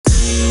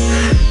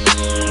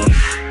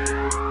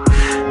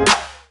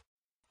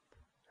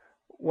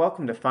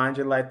Welcome to Find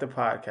Your Light, the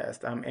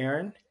podcast. I'm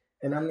Aaron.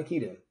 And I'm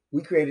Nikita.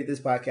 We created this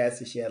podcast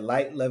to share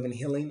light, love, and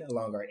healing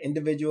along our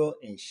individual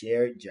and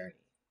shared journey.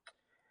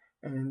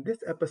 And this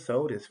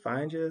episode is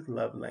Find Your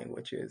Love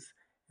Languages.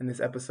 In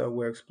this episode,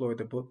 we'll explore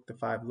the book, The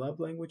Five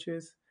Love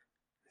Languages,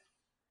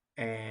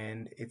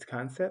 and its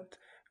concept,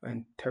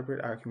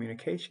 interpret our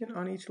communication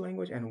on each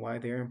language, and why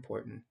they're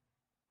important.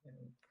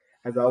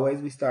 As always,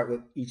 we start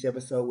with each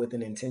episode with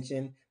an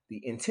intention.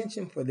 The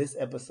intention for this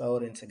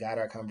episode and to guide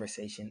our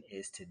conversation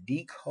is to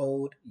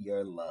decode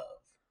your love.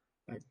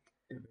 Like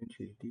Da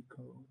Vinci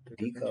Decode.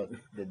 Decode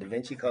the Da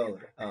Vinci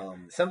Code.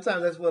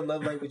 Sometimes that's what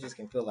love languages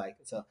can feel like.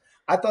 So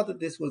I thought that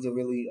this was a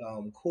really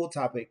cool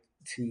topic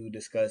to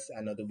discuss.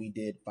 I know that we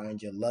did Find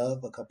Your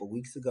Love a couple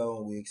weeks ago,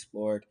 and we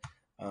explored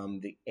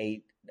the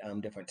 8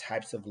 different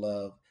types of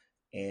love.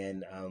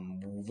 And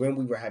when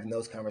we were having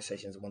those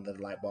conversations, one of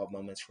the light bulb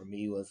moments for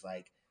me was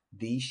like,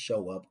 these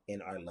show up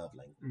in our love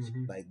language.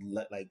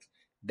 Like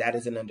that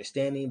is an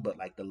understanding, but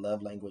like the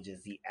love language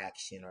is the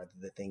action or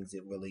the things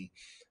that really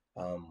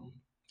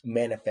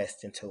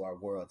manifest into our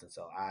world. And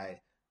so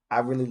I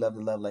really love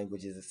the love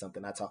languages. It's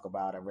something I talk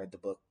about. I read the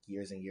book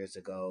years and years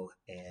ago,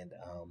 and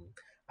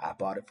I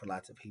bought it for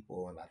lots of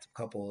people and lots of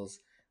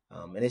couples.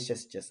 And it's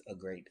just a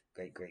great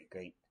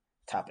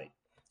topic.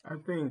 I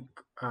think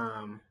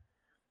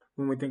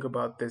when we think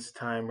about this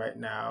time right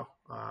now,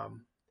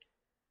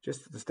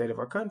 just the state of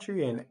our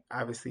country and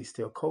obviously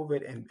still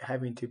COVID and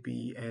having to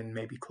be in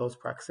maybe close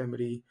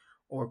proximity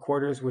or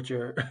quarters with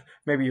your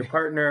maybe your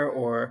partner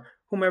or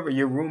whomever,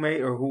 your roommate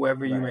or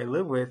whoever you may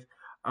live with,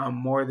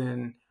 more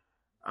than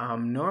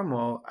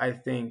normal, I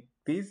think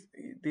these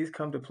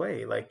come to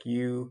play. Like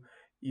you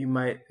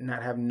might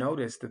not have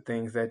noticed the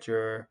things that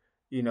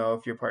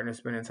if your partner's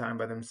spending time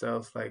by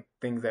themselves, like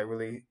things that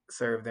really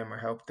serve them or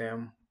help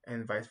them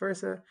and vice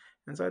versa.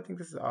 And so I think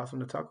this is awesome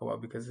to talk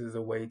about because this is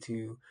a way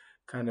to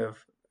kind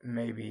of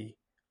maybe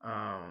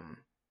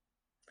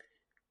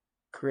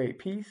create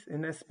peace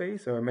in that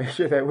space or make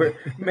sure that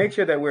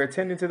we're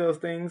attending to those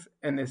things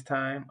in this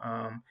time,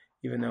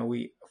 even though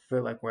we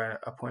feel like we're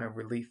at a point of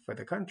relief for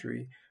the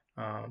country.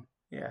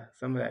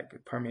 Some of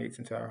that permeates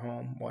into our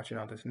home, watching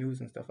all this news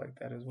and stuff like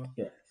that as well.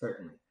 Yeah,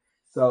 certainly.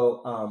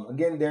 So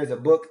again, there's a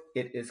book.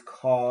 It is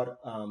called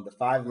The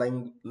Five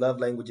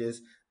Love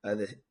Languages,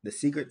 the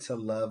Secret to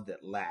Love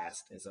That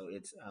Lasts. And so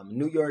it's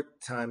New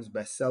York Times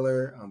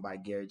bestseller by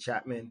Gary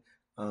Chapman.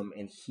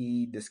 And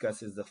he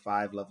discusses the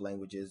 5 love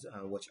languages,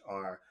 which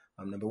are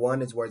number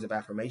 1 is words of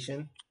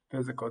affirmation.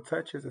 Physical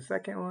touch is the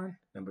second one.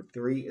 Number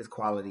 3 is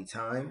quality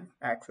time.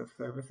 Acts of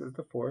service is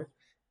the 4th.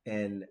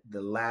 And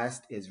the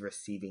last is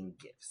receiving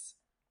gifts.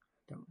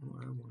 Don't know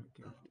what I want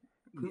to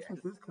gift.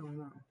 Christmas is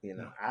coming up.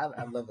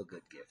 I love a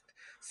good gift.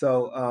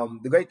 So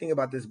the great thing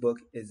about this book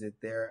is that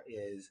there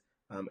is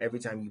every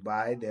time you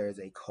buy, there is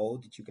a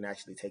code that you can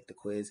actually take the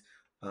quiz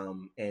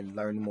and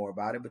learn more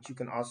about it. But you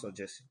can also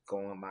just go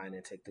online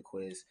and take the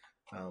quiz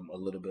a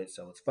little bit.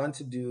 So it's fun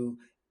to do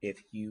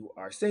if you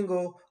are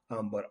single,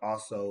 but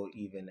also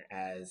even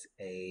as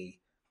in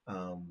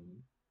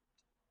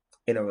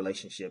a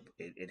relationship,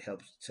 it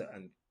helps to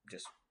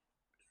just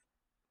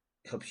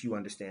helps you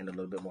understand a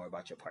little bit more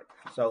about your partner.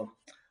 So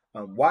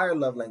why are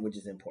love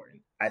languages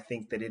important? I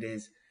think that it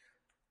is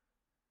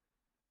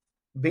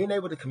being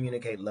able to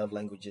communicate love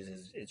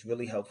languages is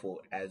really helpful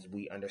as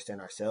we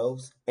understand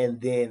ourselves and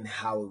then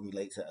how we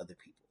relate to other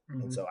people.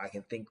 Mm-hmm. And so I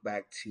can think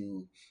back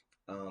to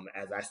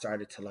as I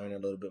started to learn a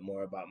little bit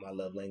more about my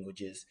love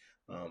languages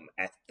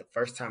at the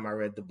first time I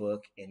read the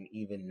book, and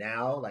even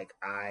now, like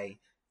I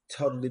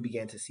totally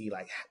began to see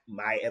like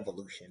my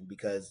evolution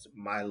because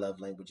my love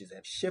languages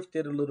have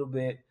shifted a little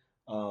bit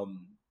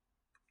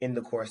in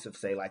the course of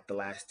say like the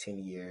last 10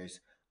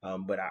 years.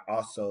 But I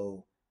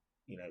also,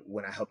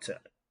 when I help to,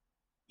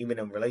 even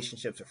in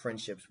relationships or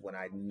friendships, when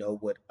I know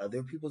what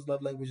other people's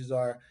love languages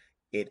are,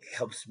 it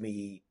helps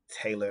me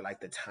tailor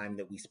like the time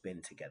that we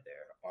spend together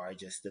or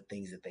just the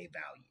things that they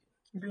value.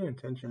 Be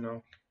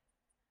intentional.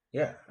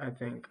 Yeah. I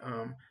think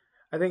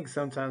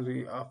sometimes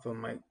we often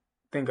might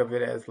think of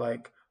it as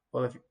like,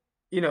 well, if,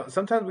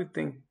 sometimes we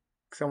think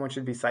someone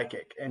should be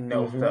psychic and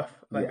know stuff.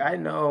 Like I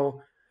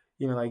know,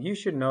 like you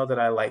should know that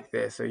I like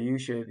this, or you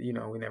should, we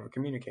never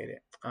communicate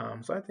it.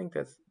 So I think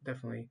that's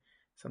definitely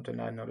something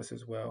I notice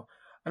as well.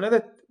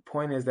 Another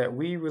point is that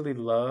we really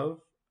love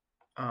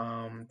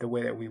the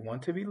way that we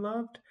want to be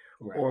loved,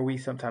 or we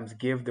sometimes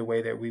give the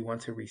way that we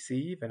want to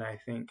receive. And I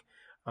think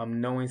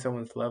knowing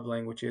someone's love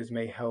languages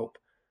may help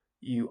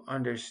you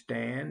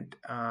understand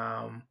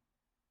and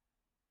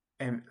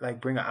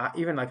like bring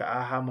even like an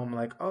aha moment,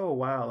 like, oh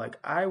wow, like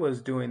I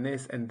was doing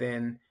this, and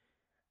then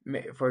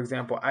for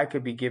example, I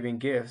could be giving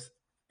gifts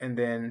and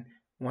then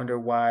wonder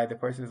why the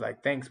person is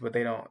like thanks, but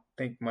they don't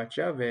think much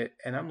of it,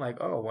 and I'm like,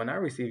 oh, when I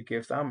receive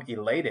gifts, I'm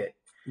elated.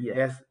 Yeah,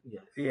 that's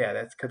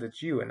because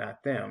it's you and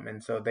not them,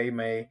 and so they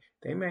may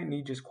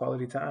need just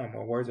quality time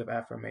or words of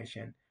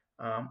affirmation,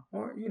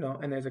 or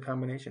and there's a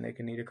combination. They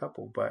can need a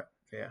couple, but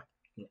yeah.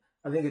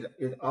 I think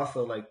it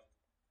also like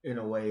in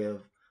a way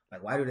of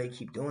like, why do they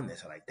keep doing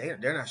this? Or like,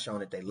 they're not showing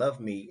that they love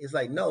me. It's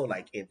like, no,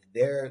 like if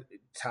their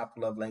top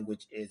love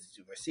language is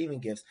receiving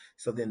gifts,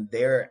 so then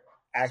they're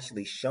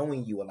actually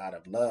showing you a lot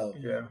of love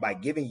Yeah. by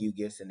giving you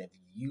gifts. And if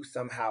you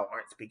somehow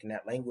aren't speaking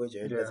that language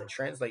or it Yeah. doesn't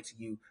translate to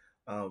you,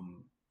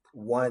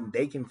 one,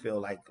 they can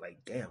feel like,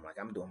 damn, like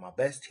I'm doing my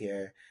best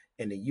here.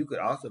 And then you could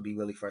also be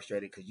really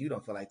frustrated because you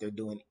don't feel like they're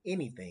doing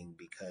anything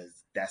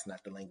because that's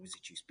not the language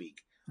that you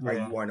speak, or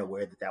Yeah. you weren't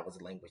aware that that was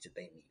a language that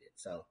they needed.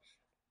 So,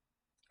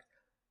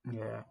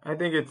 Yeah. I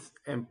think it's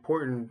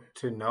important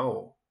to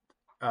know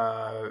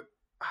uh,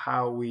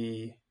 how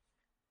we,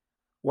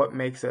 what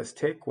makes us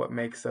tick, what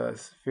makes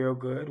us feel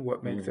good,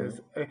 what makes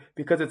mm-hmm. us,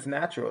 because it's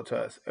natural to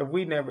us. If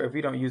we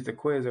don't use the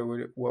quiz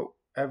or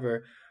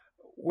whatever,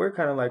 we're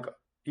kind of like,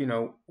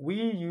 we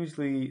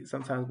usually,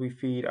 sometimes we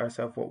feed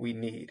ourselves what we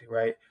need,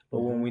 right? But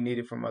when Mm-hmm. we need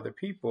it from other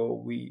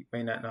people, we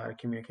may not know how to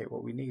communicate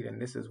what we need.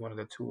 And this is one of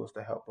the tools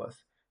to help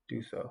us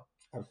do so.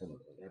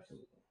 Absolutely,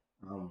 absolutely.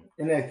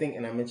 And I think,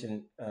 and I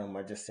mentioned,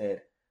 I just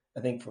said,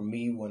 I think for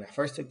me, when I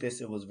first took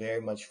this, it was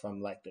very much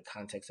from like the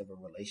context of a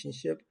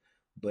relationship.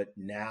 But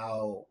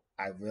now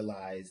I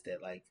realize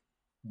that like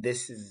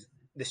this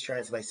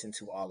translates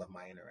into all of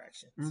my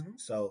interactions. Mm-hmm.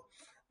 So,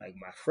 like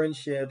my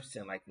friendships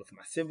and like with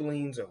my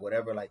siblings or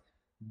whatever, like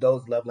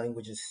those love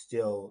languages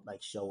still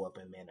like show up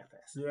and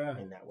manifest Yeah.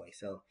 in that way.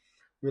 So,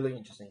 really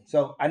interesting.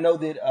 So I know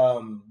that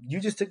you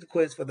just took the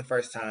quiz for the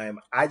first time.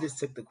 I just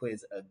took the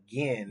quiz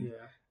again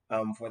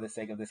Yeah. for the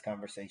sake of this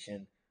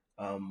conversation.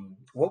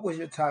 What was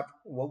your top?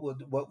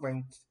 What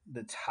ranked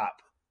the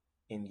top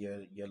in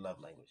your love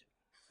language?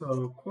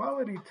 So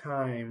quality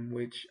time,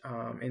 which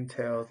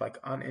entails like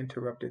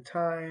uninterrupted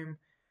time,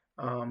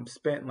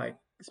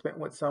 spent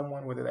with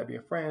someone, whether that be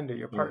a friend or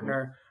your Mm-hmm.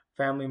 partner,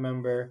 family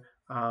member.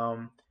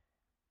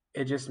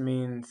 It just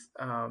means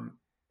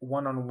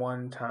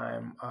one-on-one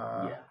time,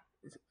 Yeah.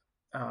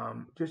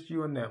 just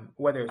you and them.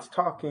 Whether it's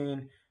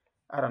talking,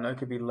 I don't know, it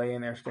could be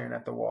laying there staring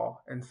at the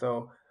wall. And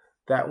so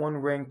that one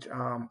ranked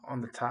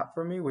on the top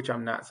for me, which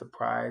I'm not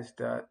surprised,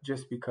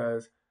 just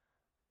because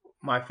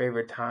my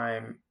favorite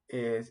time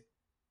is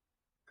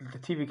the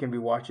TV can be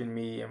watching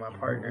me and my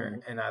partner,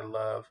 Mm-hmm. and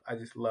I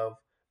just love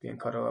being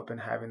cuddled up and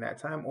having that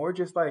time, or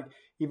just like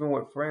even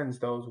with friends,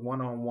 those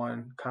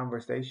one-on-one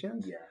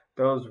conversations, Yeah.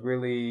 those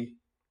really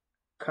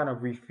kind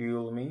of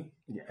refuel me,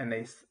 Yeah. and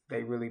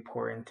they really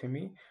pour into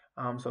me.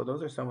 So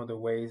those are some of the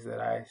ways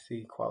that I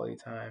see quality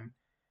time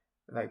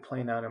like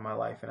playing out in my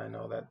life, and I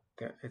know that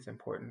it's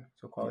important.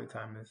 So Yeah. quality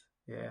time is,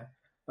 yeah.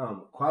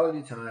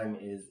 Quality time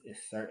is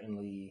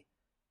certainly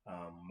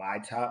my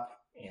top,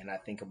 and I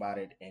think about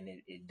it, and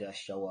it does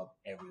show up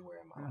everywhere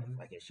in my life. Hmm.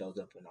 Like it shows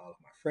up in all of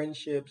my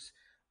friendships.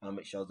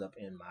 It shows up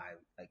in my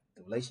like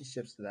the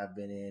relationships that I've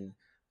been in.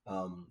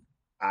 Um,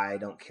 I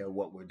don't care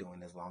what we're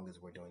doing as long as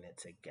we're doing it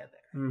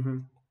together. Hmm.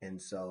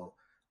 And so,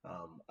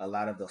 a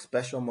lot of those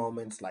special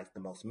moments, like the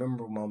most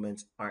memorable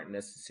moments, aren't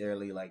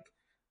necessarily like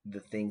the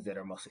things that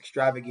are most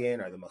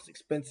extravagant or the most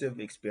expensive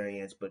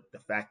experience, but the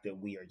fact that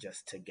we are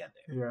just together.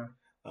 Yeah.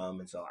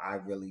 And so I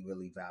really,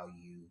 really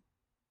value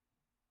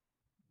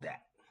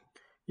that.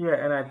 Yeah,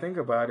 and I think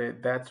about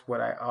it, that's what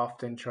I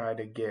often try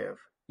to give.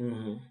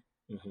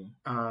 Mm-hmm.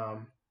 Mm-hmm.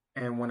 Um,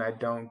 and when I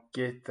don't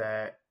get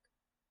that,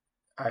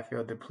 I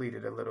feel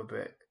depleted a little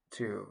bit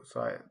too.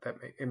 So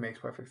it makes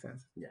perfect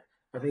sense. Yeah,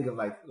 I think of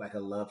like a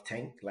love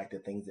tank, like the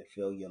things that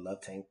fill your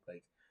love tank.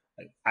 Like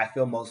I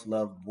feel most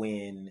loved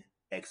when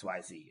X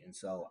Y Z, and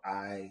so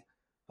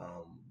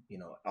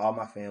all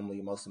my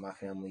family, most of my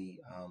family,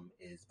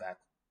 is back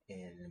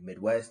in the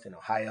Midwest in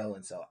Ohio,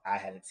 and so I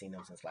hadn't seen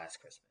them since last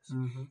Christmas,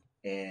 Hmm.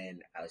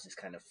 and I was just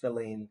kind of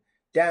feeling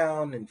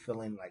down and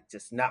feeling like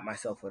just not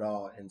myself at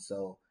all, and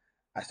so.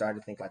 I started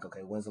to think like,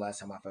 okay, when's the last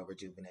time I felt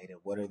rejuvenated?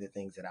 What are the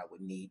things that I would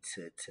need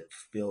to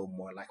feel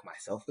more like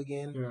myself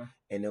again? Yeah.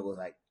 And it was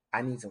like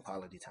I need some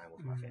quality time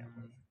with my Mm-hmm.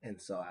 family. And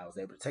so I was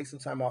able to take some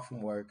time off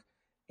from work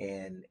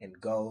and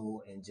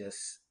go and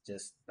just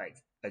like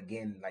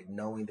again like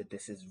knowing that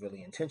this is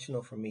really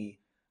intentional for me.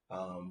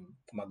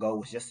 My goal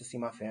was just to see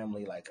my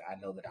family. Like I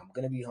know that I'm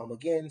gonna be home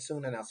again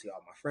soon, and I'll see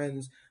all my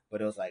friends.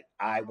 But it was like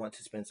I want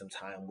to spend some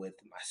time with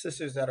my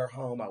sisters that are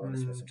home. I want to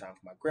spend Mm-hmm. some time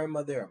with my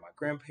grandmother or my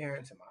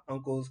grandparents and my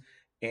uncles.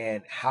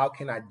 And how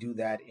can I do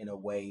that in a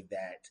way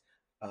that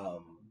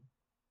um,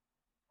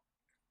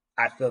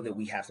 I feel that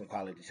we have some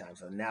quality time.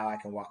 So now I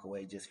can walk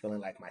away just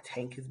feeling like my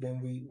tank has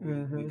been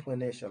Mm-hmm.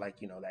 replenished, or like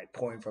like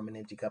pouring from an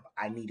empty cup.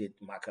 I needed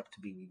my cup to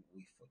be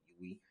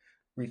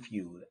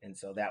refueled, and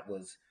so that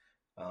was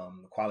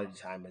quality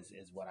time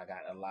is what I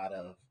got a lot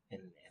of in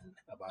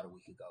about a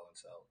week ago, and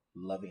so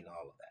loving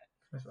all of that.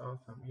 That's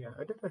awesome. Yeah,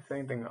 I did the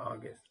same thing in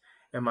August,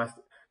 and my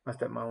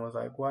stepmom was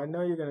like, "Well, I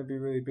know you're gonna be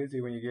really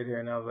busy when you get here,"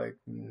 and I was like,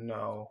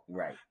 "No,"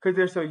 Right. because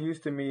they're so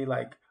used to me,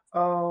 like,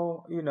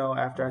 "Oh,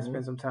 after I Mm-hmm.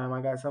 spend some time,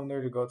 I got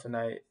somewhere to go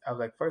tonight." I was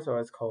like, first of all,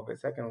 it's COVID.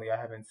 Secondly, I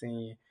hadn't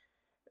seen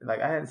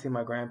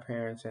my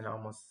grandparents in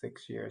almost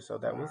 6 years, so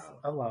that was Wow.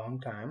 a long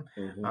time.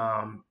 Mm-hmm.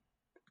 Um,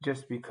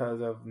 just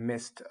because of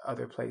missed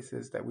other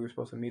places that we were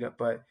supposed to meet up,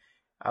 but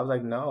I was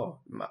like,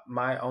 no,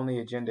 my only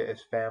agenda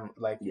is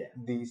like Yeah.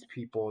 these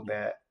people Yeah.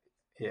 that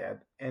Yeah,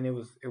 and it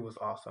was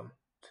awesome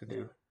to Yeah.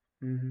 do.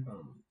 Hmm.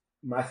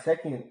 My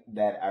second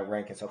that I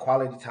rank, and so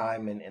quality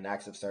time and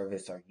acts of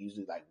service are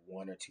usually like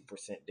 1 or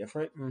 2%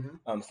 different.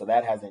 Hmm. So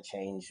that hasn't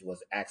changed.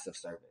 Was acts of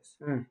service,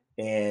 Mm.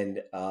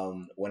 and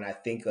when I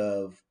think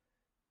of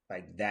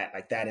like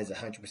that is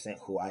 100%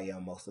 who I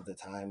am most of the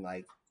time.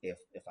 Like if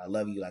I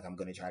love you, like I'm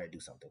gonna try to do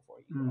something for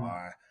you, Mm.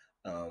 or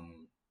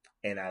um,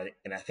 and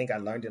I think I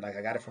learned it, like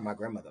I got it from my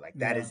grandmother. Like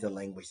that Yeah. is the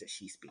language that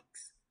she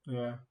speaks,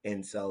 Yeah.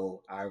 and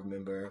so I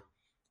remember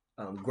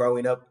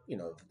growing up,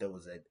 if there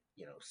was a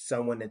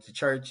someone at the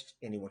church,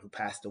 anyone who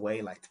passed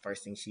away, like the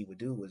first thing she would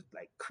do was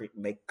like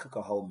cook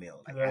a whole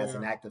meal, like Yeah. as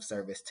an Yeah. act of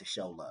service to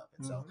show love.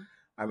 And so Hmm.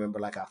 I remember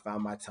like I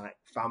found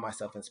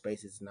myself in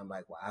spaces, and I'm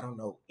like, well, I don't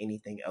know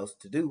anything else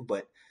to do,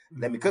 but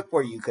let me Hmm. cook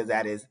for you because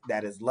that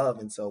is love.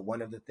 And so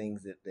one of the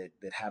things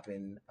that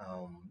happened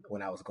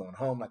when I was going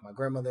home, like my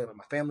grandmother,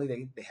 my family,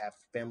 they have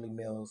family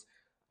meals,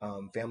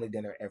 family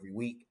dinner every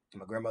week.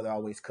 My grandmother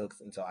always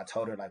cooks, and so I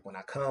told her like when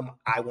I come,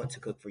 I want to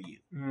cook for you.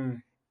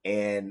 Mm.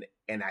 And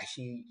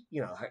she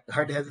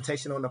heard the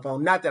hesitation on the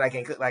phone. Not that I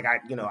can't cook, like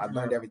I've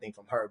learned Yeah. everything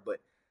from her, but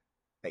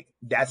like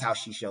that's how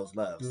she shows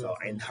love. So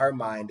Yes. in Yes. her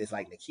mind, it's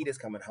like Nikita's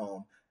coming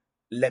home,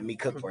 let me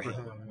cook Cook for for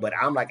him. him. But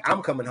Yeah. I'm like,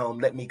 I'm coming home,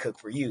 let me cook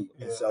for you.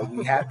 And so Yeah.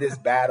 we have this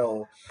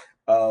battle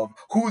of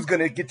who's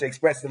gonna get to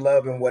express the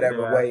love in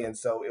whatever Yeah. way. And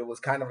so it was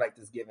kind of like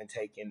this give and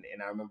take. And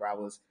I remember I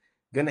was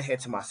gonna head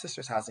to my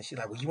sister's house, and she's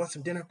like, well, you want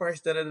some dinner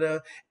first? Da, da, da.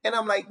 And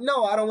I'm like,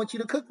 no, I don't want you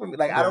to cook for me.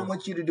 Like I Yeah. don't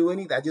want you to do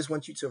anything. I just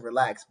want you to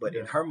relax. But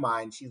in Yeah. her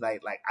mind, she's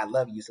like I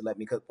love you, so let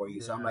me cook for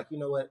you. So I'm Yeah. like, you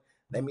know what?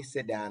 Let me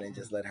sit down and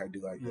just let her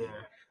do her thing.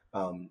 Yeah.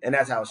 And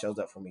that's how it shows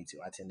up for me too.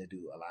 I tend to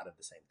do a lot of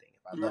the same thing.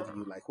 If I love Yeah.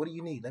 you, like, what do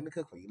you need? Let me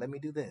cook for you. Let me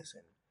do this.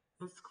 And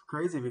It's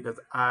crazy because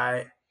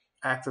I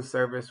acts of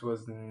service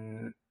was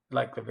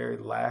like the very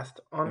last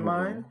on mm-hmm,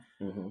 mine,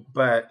 mm-hmm,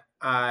 but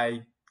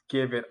I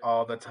give it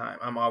all the time.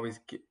 I'm always,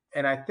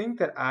 and I think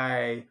that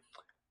I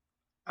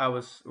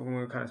was when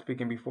we were kind of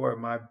speaking before.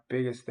 My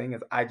biggest thing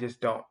is I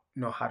just don't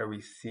know how to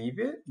receive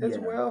it as yeah,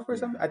 well for yeah,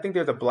 some. I think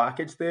there's a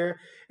blockage there.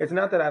 It's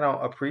not that I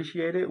don't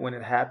appreciate it when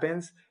it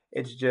happens.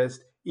 It's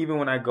just even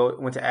when I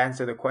went to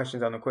answer the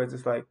questions on the quiz,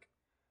 it's like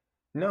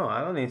no,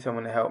 I don't need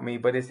someone to help me,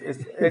 but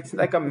it's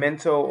like a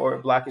mental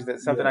or blockage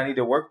that's something yeah, I need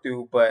to work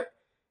through. But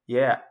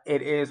yeah,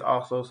 it is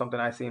also something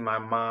I see my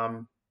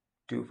mom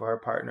do for her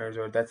partners,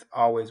 or that's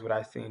always what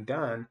I've seen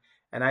done,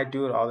 and I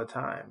do it all the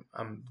time.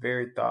 I'm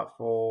very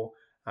thoughtful.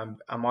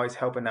 I'm always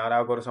helping out.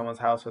 I'll go to someone's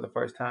house for the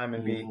first time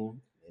and be mm-hmm.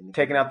 And the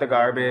taking kitchen out the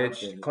cleaning up,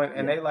 garbage, and clean,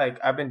 and yeah, they like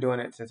I've been doing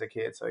it since a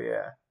kid. So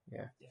yeah,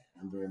 yeah, yeah.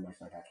 I'm very much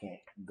like I can't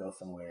go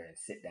somewhere and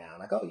sit down.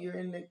 Like, oh, you're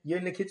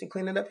in the kitchen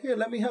cleaning up here.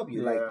 Let me help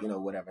you. Like, yeah.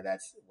 whatever.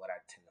 That's what I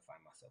tend to find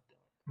myself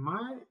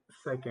My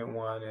second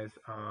one is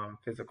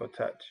physical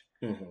touch,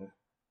 doing. Mm-hmm.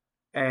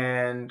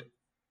 and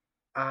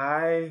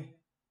I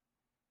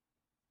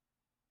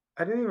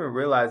I didn't even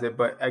realize it,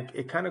 but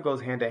it kind of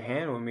goes hand in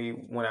hand with me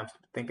when I'm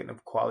thinking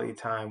of quality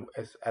time,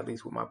 as at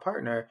least with my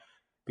partner,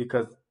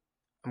 because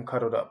I'm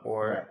cuddled up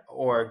Right,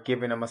 or right.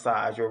 giving a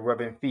massage or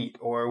rubbing feet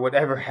or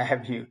whatever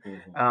have you.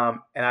 Mm-hmm.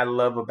 And I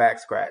love a back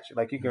scratch.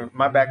 Like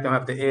my back don't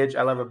have to itch.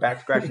 I love a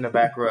back scratch and a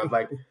back rub.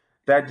 Like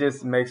that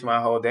just makes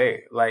my whole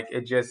day. Like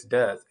it just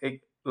does.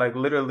 It like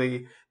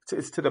literally,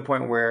 it's to the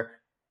point where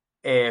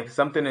if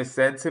something is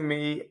said to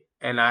me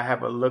and I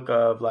have a look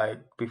of like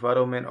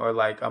befuddlement or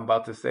like I'm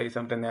about to say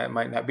something that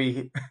might not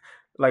be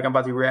like I'm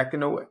about to react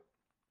in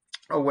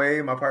a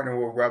way, my partner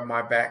will rub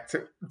my back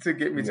to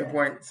get me to a Yeah,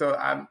 point so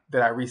I'm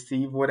that I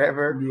receive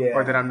whatever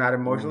or that yeah. I'm not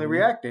emotionally Mm-hmm.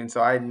 reacting.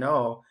 So I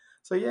know.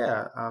 So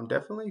yeah,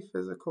 definitely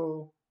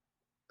physical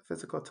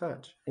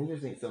touch.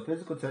 Interesting. So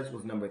physical touch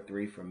was number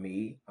three for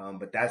me,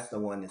 but that's the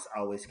one that's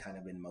always kind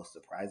of been most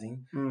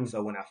surprising. Mm,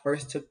 So when I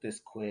first took this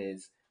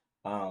quiz,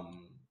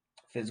 um,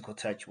 physical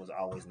touch was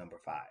always number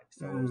five.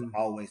 So it was mm,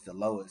 always the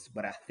lowest.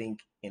 But I think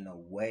in a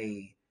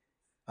way,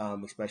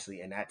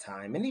 especially in that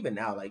time, and even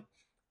now, like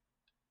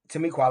to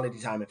me, quality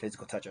time and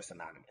physical touch are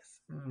synonymous.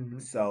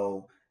 mm,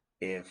 So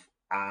if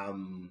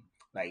I'm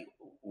like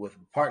with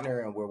a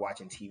partner and we're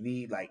watching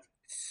TV, like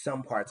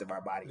some parts of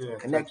our bodies are yeah,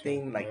 touching.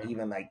 connecting, like Yeah,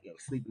 even like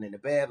sleeping in the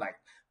bed, like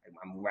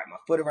I'm wrap my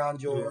foot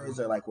around yeah, yours,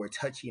 or like we're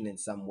touching in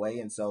some way.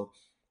 And so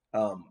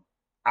um,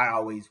 I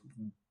always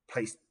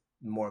place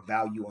more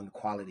value on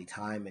quality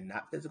time and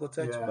not physical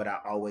touch, yeah, but I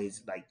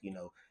always like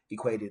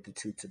equated the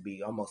two to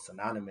be almost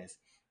synonymous.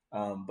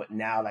 But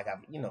now, like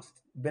I've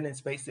been in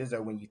spaces,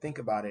 or when you think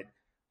about it,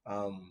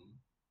 um,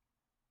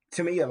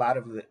 to me, a lot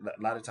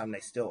of time they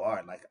still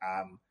are.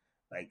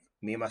 Like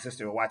me and my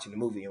sister are watching the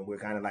movie, and we're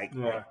kind of like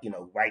yeah.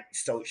 right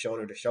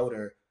shoulder to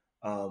shoulder.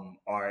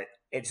 Or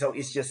and so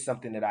it's just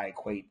something that I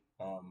equate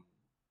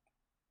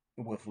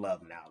with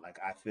love now. Like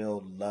I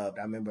feel loved.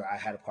 I remember I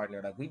had a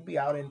partner, like we'd be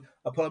out in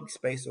a public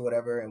space or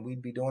whatever, and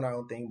we'd be doing our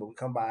own thing, but we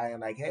come by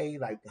and like, hey,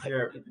 like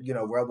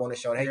Yeah, rub on the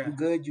shoulder, hey, yeah, you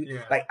good? You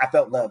yeah, like I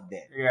felt loved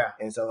then. yeah.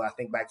 And so I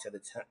think back to the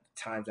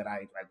times that I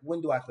like,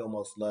 when do I feel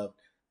most loved?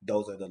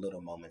 Those are the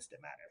little moments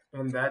that matter.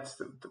 And that's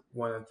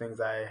one of the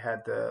things I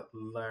had to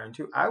learn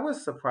too. I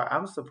was surprised.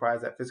 I'm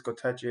surprised that physical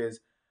touch is.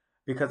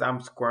 because I'm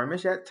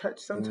squirmish at touch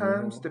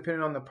sometimes, Mm-hmm.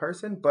 depending on the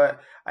person. But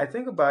I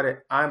think about it,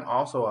 I'm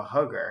also a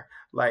hugger.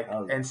 Like,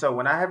 Oh and yeah. so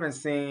when I haven't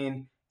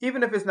seen,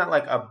 even if it's not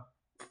like a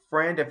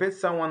friend, if it's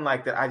someone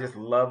like that, I just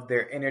love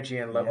their energy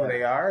and love who Yeah.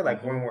 they are.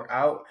 Like when Mm-hmm. we're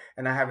out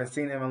and I haven't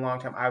seen them in a long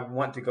time, I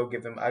want to go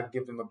I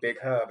give them a big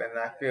hug, and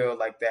I feel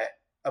like that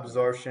Yeah.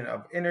 absorption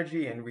of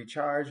energy and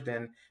recharged,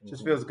 and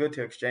just Mm-hmm. feels good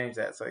to exchange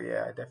that. So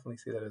yeah, I definitely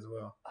see that as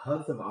well.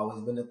 Hugs have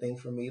always been a thing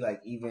for me.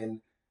 Like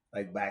even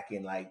like back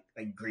in like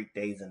Greek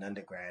days in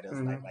undergrad, it was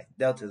Hmm. like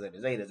deltas or the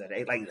zetas or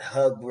they like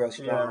hug real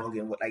Yeah, strong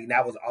and what like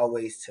that was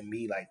always to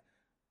me like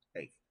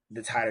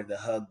the tighter the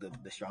hug,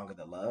 the stronger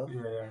the love.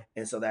 yeah,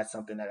 And so that's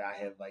something that I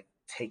have like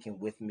taken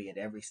with me at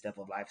every step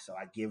of life. So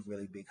I give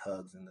really big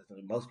hugs, and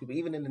most people,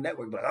 even in the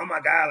network, be like, "Oh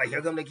my God, like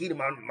here come Nikita,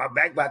 my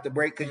back about to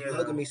break because you yeah,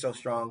 hugging me so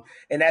strong."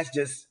 And that's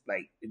just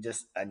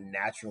a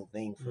natural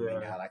thing for me yeah,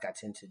 now. Like I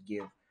tend to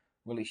give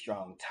really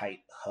strong, tight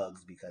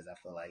hugs because I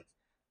feel like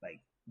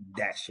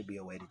that should be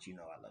a way that you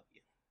know I love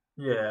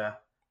you. yeah,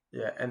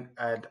 yeah. And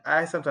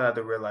I sometimes have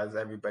to realize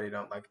everybody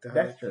don't like to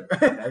That's hug, true.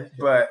 That is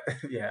true. but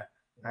yeah,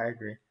 I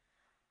agree.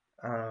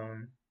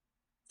 Um,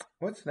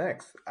 what's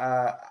next?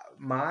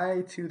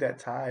 My two that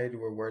tied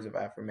were words of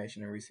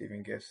affirmation and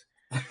receiving gifts.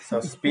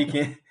 So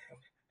speaking,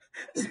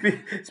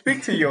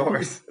 speak to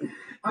yours.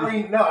 I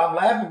mean, no, I'm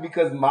laughing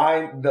because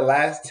mine, the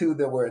last two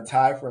that were a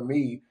tie for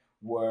me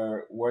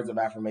were words of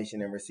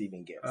affirmation and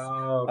receiving gifts.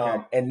 Oh,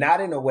 okay. And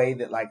not in a way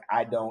that like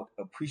I don't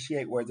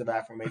appreciate words of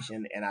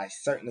affirmation and I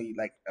certainly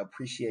like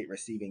appreciate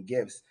receiving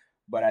gifts,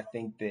 but I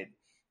think that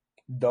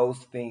those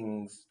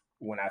things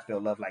when I feel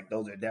loved, like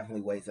those are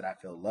definitely ways that I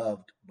feel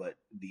loved, but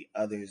the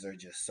others are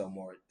just so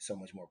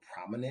much more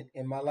prominent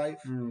in my life.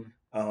 Mm,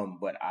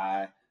 But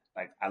I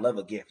love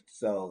a gift,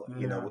 so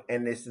yeah,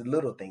 and it's the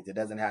little things. It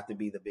doesn't have to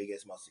be the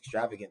biggest, most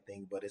extravagant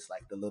thing, but it's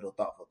like the little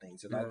thoughtful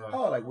things. It's like, yeah,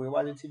 oh, like we're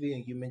watching TV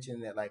and you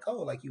mentioned that, like,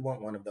 oh, like you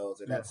want one of those,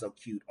 or yeah, that's so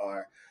cute,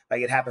 or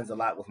like it happens a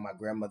lot with my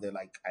grandmother.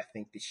 Like I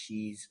think that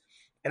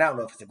and I don't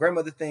know if it's a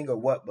grandmother thing or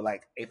what, but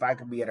like if I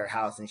could be at her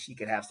house and she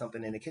could have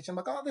something in the kitchen, I'm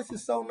like, oh, this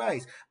is so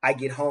nice. I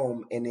get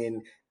home and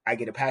then I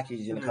get a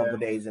package in a couple yeah, of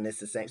days and it's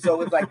the same.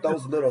 So it's like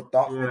those little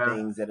thoughtful yeah,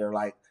 things that are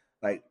like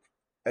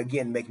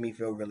again make me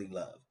feel really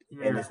loved.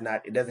 And yeah.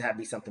 it doesn't have to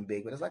be something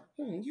big, but it's like,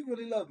 you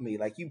really love me.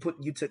 Like you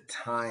took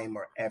time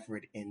or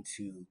effort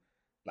into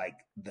like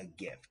the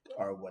gift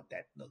or what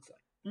that looks like.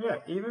 Yeah,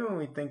 even when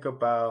we think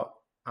about,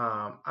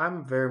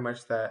 I'm very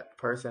much that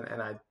person,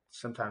 and I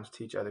sometimes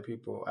teach other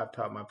people. I've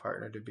taught my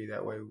partner to be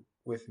that way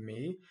with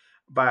me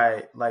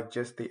by like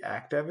just the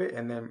act of it,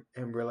 and then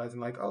him realizing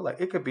like, oh,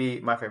 like it could be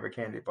my favorite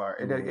candy bar.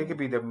 It could Mm,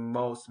 be the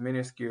most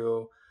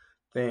minuscule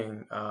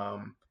thing.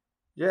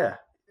 Yeah,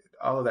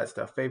 all of that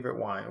stuff. Favorite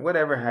wine,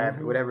 whatever habit,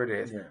 mm-hmm. whatever it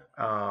is. Yeah.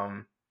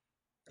 Um,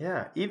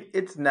 yeah,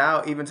 it's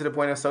now even to the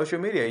point of social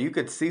media. You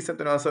could see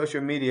something on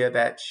social media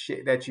that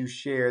you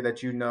share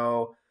that you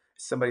know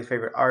somebody's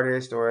favorite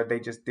artist, or they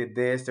just did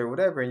this or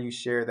whatever, and you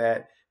share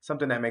that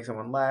something that makes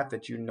someone laugh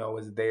that you know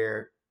is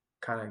their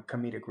kind of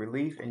comedic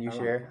relief, and you I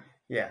like share. that.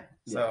 Yeah.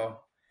 Yeah. So,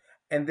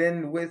 and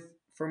then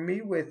for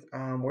me with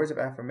words of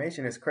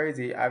affirmation, it's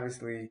crazy.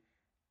 Obviously,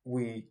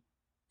 we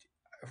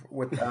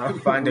with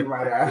find We it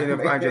write our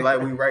find your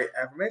light, we write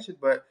affirmations.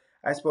 But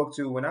I spoke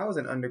to when I was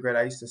in undergrad,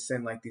 I used to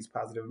send like these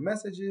positive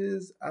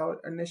messages out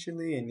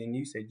initially, and then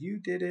you said you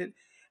did it,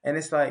 and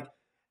it's like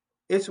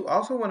it's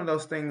also one of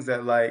those things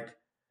that like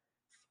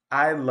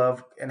I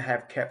love and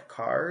have kept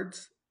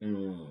cards,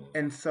 mm,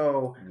 and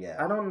so yeah.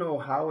 I don't know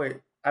how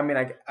it. I mean,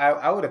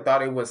 I would have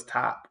thought it was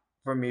top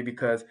for me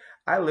because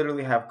I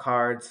literally have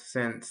cards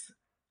since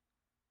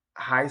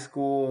high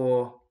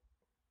school,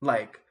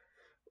 like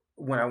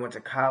when I went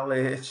to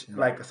college,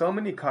 Right. like so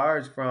many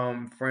cards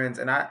from friends,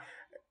 and I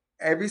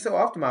every so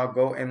often I'll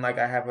go and like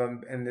I have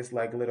them in this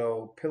like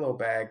little pillow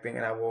bag thing,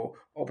 and I will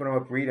open them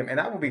up, read them, and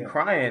I will be Yeah.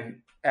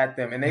 crying at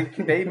them, and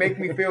they make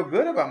me feel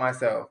good about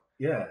myself.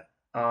 Yeah.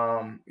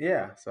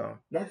 Yeah, so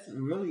That's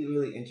really,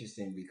 really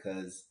interesting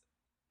because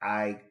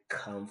I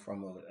come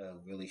from a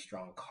really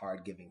strong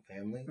card giving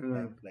family.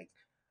 mm,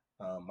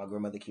 My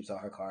grandmother keeps all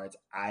her cards.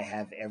 I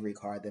have every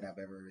card that I've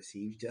ever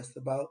received, just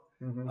about.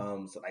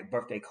 hmm So like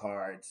birthday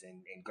cards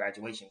and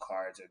graduation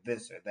cards or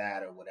this or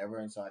that or whatever.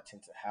 And so I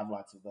tend to have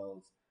lots of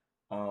those.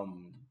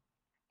 Um,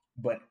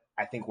 but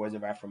I think words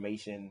of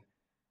affirmation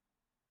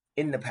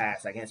in the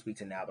past, I can't speak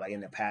to now, but like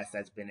in the past,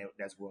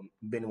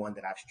 been one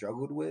that I've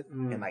struggled with,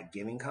 and mm, like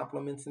giving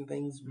compliments and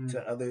things mm, to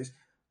others.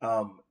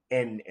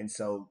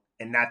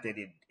 And not that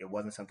it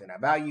wasn't something I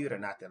valued, or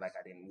not that like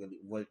I didn't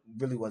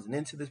really wasn't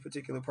into this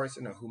particular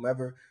person or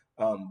whomever.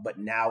 But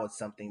now it's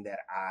something that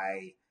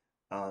I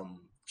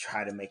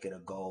try to make it a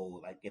goal.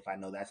 Like if I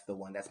know that's the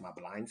one, that's my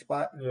blind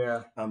spot.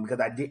 yeah, Because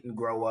I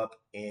grew up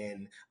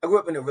in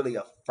a really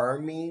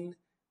affirming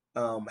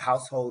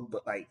household,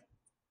 but like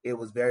it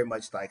was very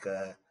much like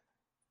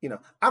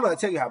I'm gonna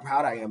tell you how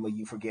proud I am of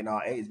you for getting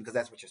all A's because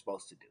that's what you're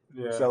supposed to do.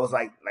 yeah, So it's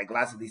like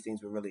lots of these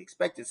things were really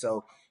expected.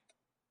 So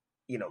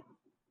you know,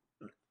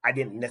 I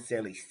didn't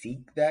necessarily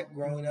seek that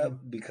growing up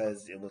mm,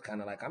 because it was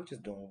kind of like I'm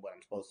just doing what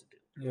I'm supposed to do.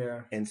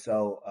 Yeah. And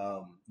so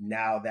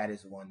now that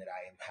is one that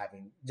I am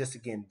having, just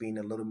again, being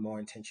a little more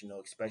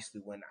intentional,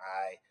 especially when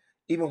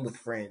even with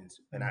friends,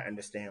 and I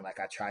understand, like,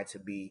 I want to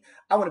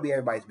be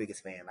everybody's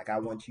biggest fan. Like, I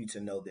want you to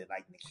know that,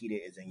 like,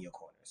 Nikita is in your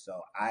corner.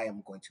 So I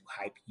am going to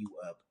hype you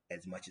up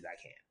as much as I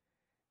can.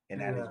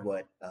 And that is Yeah.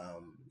 what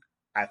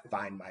I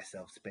find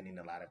myself spending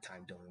a lot of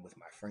time doing with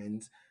my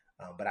friends.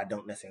 But I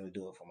don't necessarily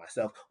do it for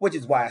myself, which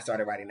is why I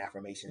started writing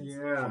affirmations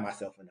for Yeah.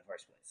 myself in the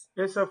first place.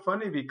 It's so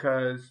funny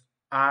because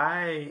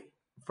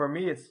for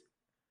me,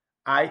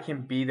 I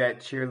can be that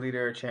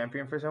cheerleader or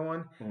champion for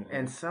someone,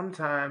 and Mm-hmm.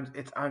 sometimes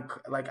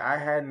like I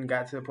hadn't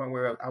got to the point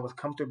where I was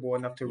comfortable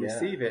enough to Yeah.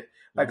 receive it.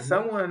 Like Mm-hmm.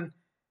 someone,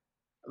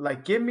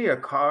 like give me a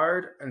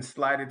card and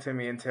slide it to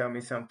me and tell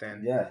me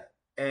something, Yeah.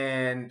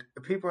 and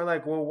people are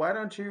like, "Well, why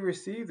don't you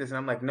receive this?" And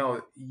I'm like,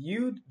 "No,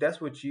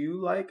 that's what you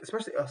like."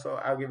 Especially, so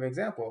I'll give an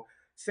example.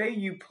 Say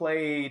you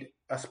played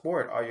a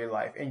sport all your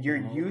life, and you're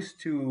Mm-hmm. used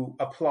to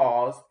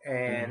applause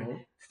and Mm-hmm.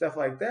 stuff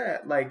like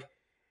that. Like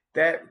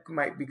that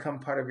might become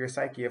part of your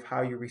psyche of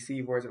how you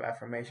receive words of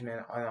affirmation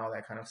and all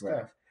that kind of Right.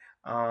 stuff.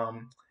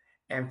 Um,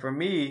 and for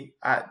me,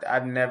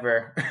 I've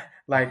never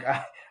like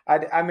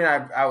I mean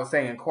I was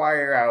saying in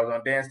choir, I was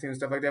on dance team and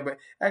stuff like that, but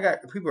I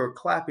got people were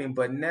clapping,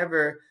 but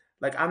never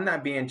like I'm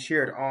not being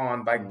cheered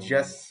on by Mm-hmm.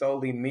 just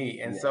solely me,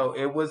 and Yeah.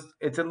 so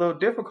it's a little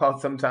difficult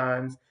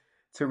sometimes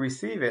to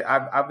receive it.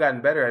 I've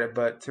gotten better at it,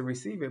 but to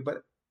receive it,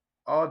 but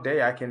all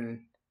day I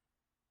can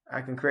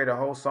create a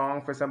whole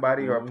song for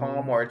somebody or a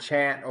poem Mm-hmm. or a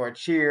chant or a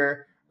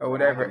cheer or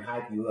Right. I can whatever.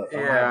 hype you up. I'm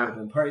gonna hype you Yeah, up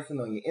in person,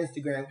 on your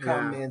Instagram yeah,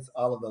 comments,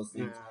 all of those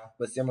things. yeah,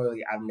 But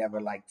similarly, I've never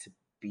liked to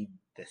be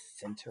the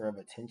center of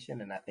attention,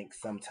 and I think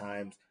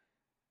sometimes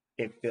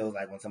it feels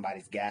like when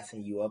somebody's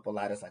gassing you up a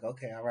lot, it's like,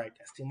 okay, all right,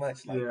 that's too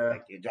much. yeah,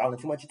 Like you're drawing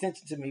too much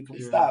attention to me.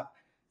 Please yeah. stop.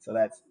 So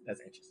that's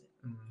interesting.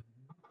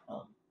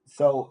 Mhm.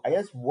 So I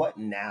guess what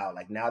now?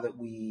 Like now that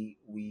we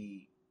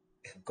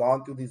have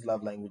gone through these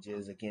love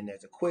languages, again,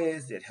 there's a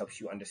quiz that helps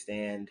you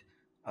understand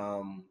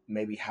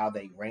maybe how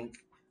they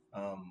rank.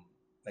 Um,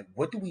 like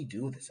what do we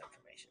do with this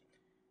information?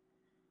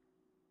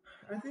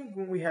 I think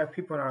when we have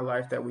people in our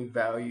life that we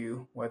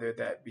value, whether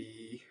that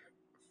be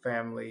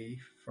family,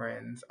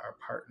 friends, our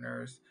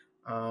partners,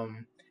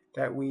 um,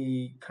 that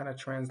we kind of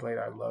translate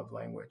our love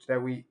language.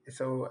 You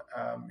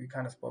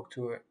kind of spoke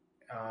to it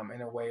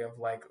in a way of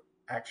like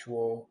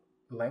actual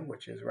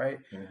languages, right?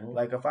 Mm-hmm.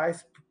 Like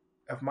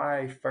if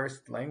my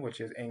first language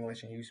is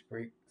English and you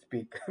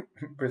speak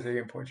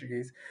Brazilian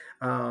Portuguese,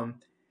 um,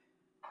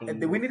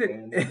 and then we need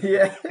a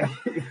yeah,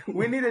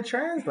 we need a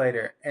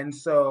translator. And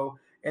so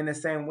in the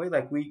same way,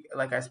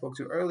 like I spoke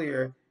to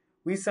earlier,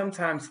 we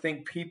sometimes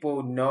think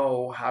people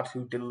know how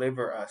to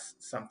deliver us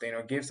something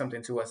or give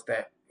something to us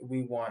that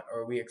we want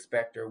or we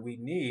expect or we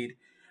need.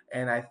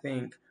 And I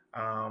think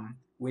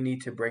we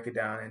need to break it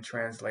down and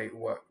translate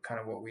what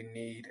we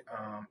need,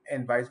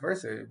 and vice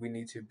versa. We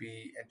need to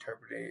be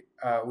interpreted.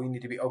 We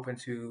need to be open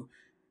to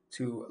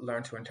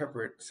learn to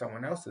interpret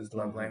someone else's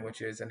love Mm-hmm.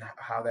 languages and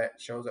how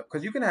that shows up.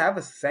 Because you can have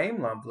a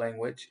same love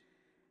language,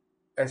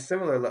 a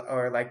similar,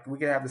 or like we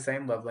can have the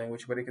same love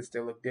language, but it could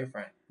still look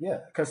different. Yeah.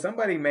 Because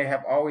somebody may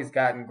have always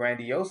gotten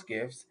grandiose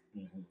gifts,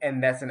 Mm-hmm.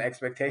 and that's an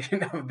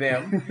expectation of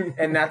them,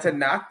 and not to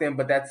knock them,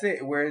 but that's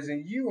it. Whereas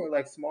in you are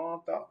like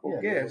small, thoughtful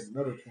Yeah, gifts,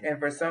 little and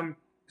for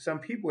some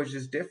people it's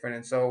just different.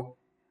 And so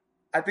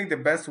I think the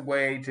best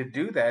way to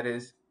do that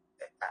is,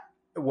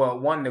 well,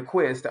 one, the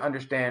quiz to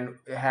understand,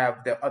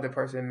 have the other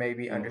person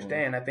maybe Mm-hmm.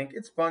 understand. I think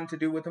it's fun to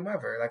do with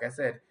whomever, like I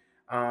said,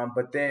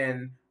 but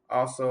then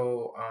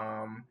also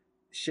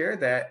share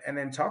that and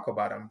then talk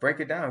about them, break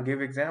it down,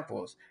 give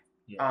examples.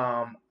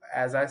 Yeah. um,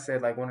 as I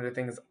said, like one of the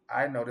things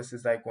I noticed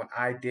is like when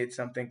I did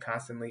something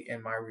constantly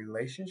in my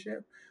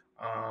relationship,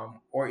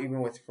 or even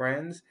with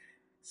friends,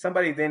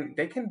 somebody then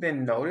they can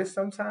then notice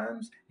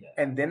sometimes, Yeah.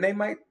 and then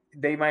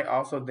they might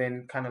also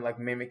then kind of like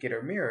mimic it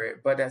or mirror it,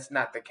 but that's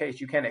not the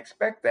case. You can't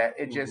expect that.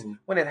 It just Mm-hmm.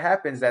 when it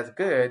happens, that's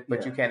good, but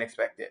Yeah. you can't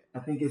expect it. I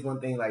think it's one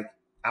thing like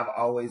I've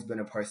always been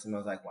a person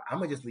who's like, well, I'm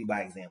gonna just lead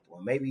by example,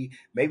 and maybe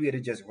it'll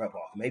just rub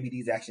off. Maybe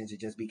these actions will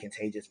just be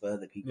contagious for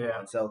other people, Yeah.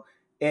 and so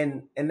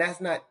and that's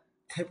not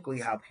typically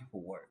how people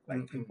work. Like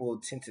Mm-mm. people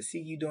tend to see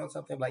you doing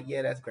something like,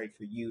 yeah, that's great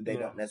for you. They Yeah.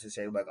 don't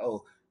necessarily like,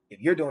 oh,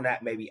 if you're doing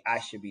that, maybe I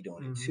should be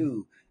doing it Mm-hmm.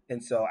 too.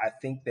 And so I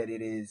think that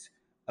it is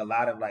a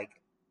lot of like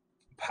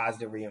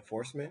positive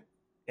reinforcement.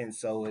 And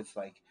so it's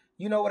like,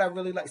 you know what I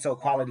really like? So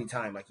quality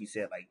time, like you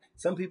said, like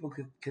some people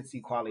could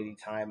see quality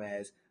time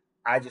as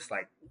I just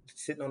like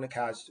sitting on the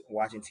couch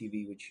watching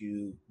TV with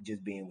you,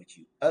 just being with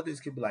you.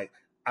 Others could be like,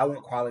 I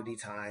want quality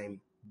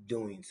time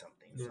doing something.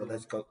 So Yeah.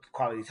 let's go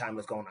quality time,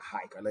 let's go on a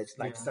hike or let's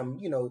like Yeah. some,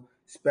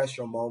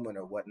 special moment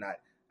or whatnot.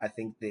 I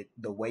think that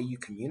the way you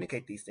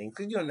communicate these things,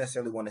 because you don't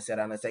necessarily want to sit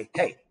down and say,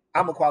 hey,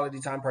 I'm a quality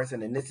time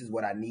person and this is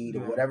what I need or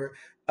Yeah. whatever.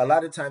 A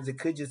lot of times it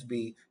could just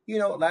be,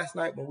 last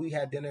night when we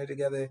had dinner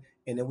together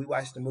and then we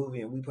watched the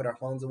movie and we put our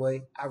phones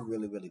away, I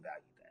really, really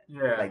valued that.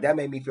 Yeah. Like that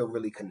made me feel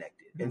really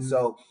connected. And Mhm.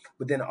 so,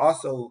 but then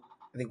also,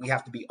 I think we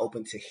have to be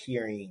open to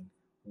hearing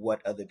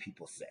what other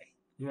people say.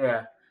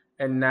 Yeah.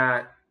 And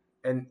not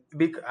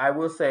I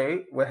will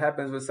say what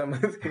happens with some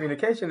of this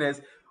communication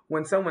is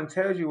when someone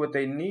tells you what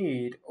they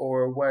need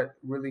or what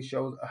really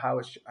shows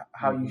how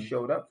you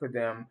showed up for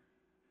them,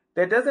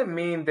 that doesn't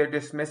mean they're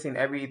dismissing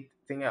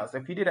everything else.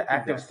 If you did an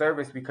active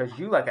service because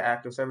you like an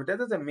active service, that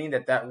doesn't mean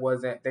they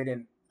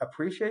didn't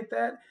appreciate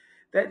that.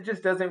 That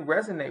just doesn't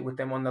resonate with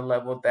them on the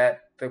level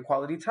that the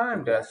quality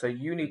time does. So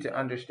you need to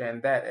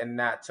understand that and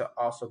not to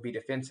also be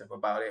defensive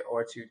about it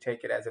or to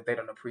take it as if they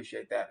don't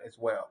appreciate that as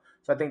well.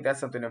 So I think that's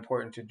something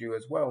important to do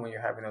as well when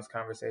you're having those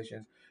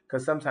conversations,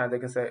 because sometimes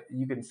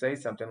you can say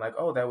something like,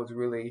 "Oh, that was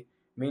really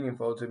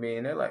meaningful to me,"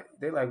 and they're like,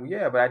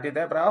 yeah, but I did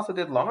that, but I also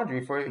did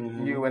laundry for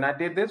you, and I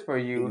did this for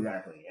you.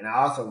 Exactly, and I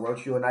also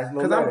wrote you a nice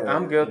little letter. Because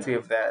I'm guilty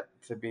of that,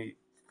 to be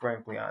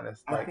frankly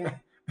honest. I think,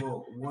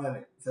 well,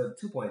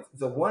 2 points.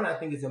 So one, I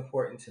think it's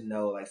important to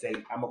know, like, say,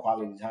 I'm a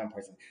quality time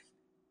person.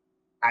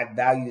 I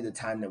value the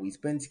time that we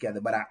spend together,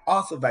 but I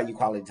also value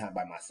quality time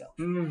by myself.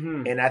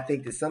 And I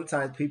think that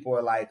sometimes people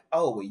are like,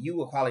 "Oh, well,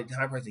 you a quality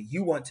time person.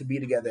 You want to be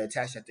together,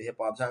 attached at the hip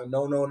all the time."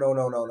 No.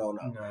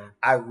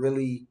 I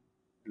really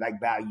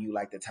value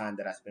the time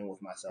that I spend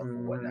with myself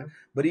and whatnot.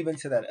 But even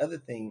to that other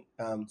thing,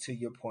 to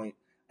your point,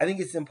 I think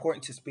it's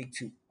important to speak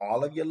to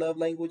all of your love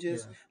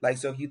languages. Yeah.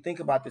 So if you think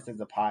about this as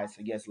a pie,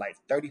 so yes,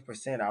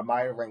 30%, I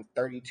might have ranked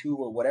 32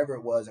 or whatever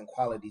it was in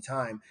quality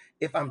time.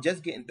 If I'm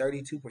just getting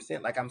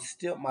 32%,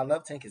 my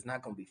love tank is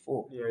not going to be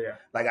full. Yeah.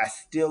 I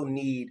still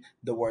need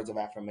the words of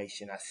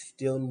affirmation. I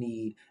still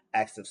need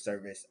acts of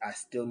service. I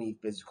still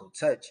need physical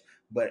touch.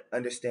 But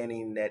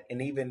understanding that,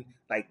 and even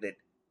that,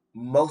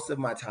 most of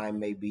my time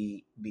may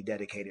be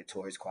dedicated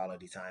towards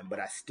quality time, but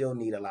I still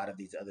need a lot of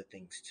these other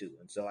things too.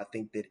 And so I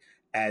think that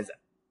as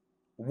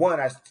one,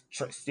 I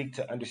seek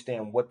to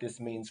understand what this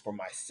means for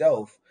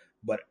myself,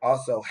 but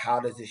also how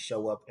does it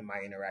show up in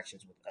my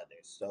interactions with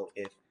others. So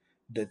if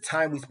the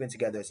time we spend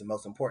together is the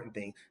most important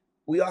thing,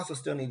 we also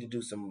still need to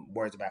do some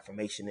words of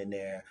affirmation in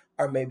there,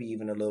 or maybe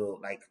even a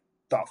little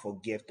thoughtful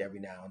gift every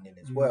now and then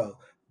as well.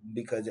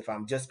 Because if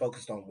I'm just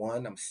focused on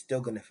one, I'm still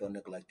going to feel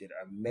neglected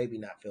or maybe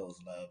not feel as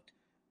loved,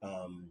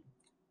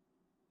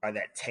 or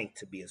that tank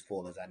to be as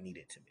full as I need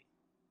it to be.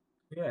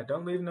 Yeah,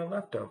 don't leave no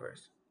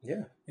leftovers.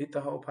 Yeah. Eat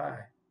the whole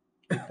pie.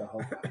 Eat the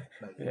whole pie.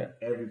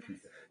 Every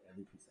piece of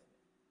it.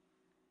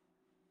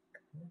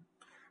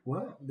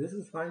 Well, this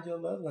is Find Your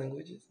Love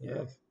Languages.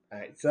 Yes. All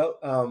right. So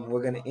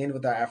we're going to end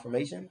with our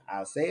affirmation.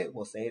 I'll say it.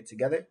 We'll say it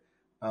together.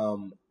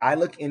 I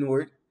look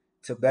inward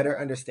to better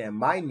understand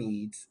my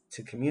needs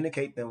to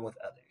communicate them with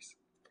others.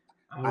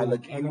 I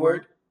look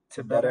inward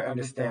to better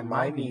understand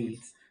my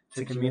needs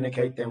to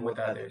communicate them with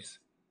others.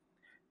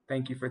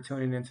 Thank you for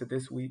tuning into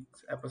this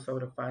week's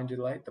episode of Find Your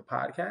Light, the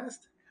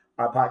podcast.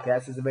 Our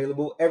podcast is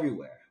available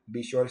everywhere.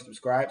 Be sure to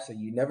subscribe so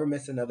you never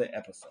miss another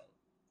episode.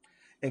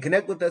 And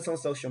connect with us on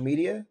social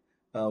media.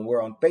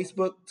 We're on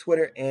Facebook,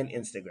 Twitter, and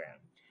Instagram.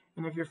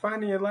 And if you're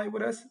finding your light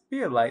with us,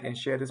 be a light and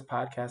share this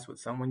podcast with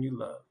someone you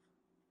love.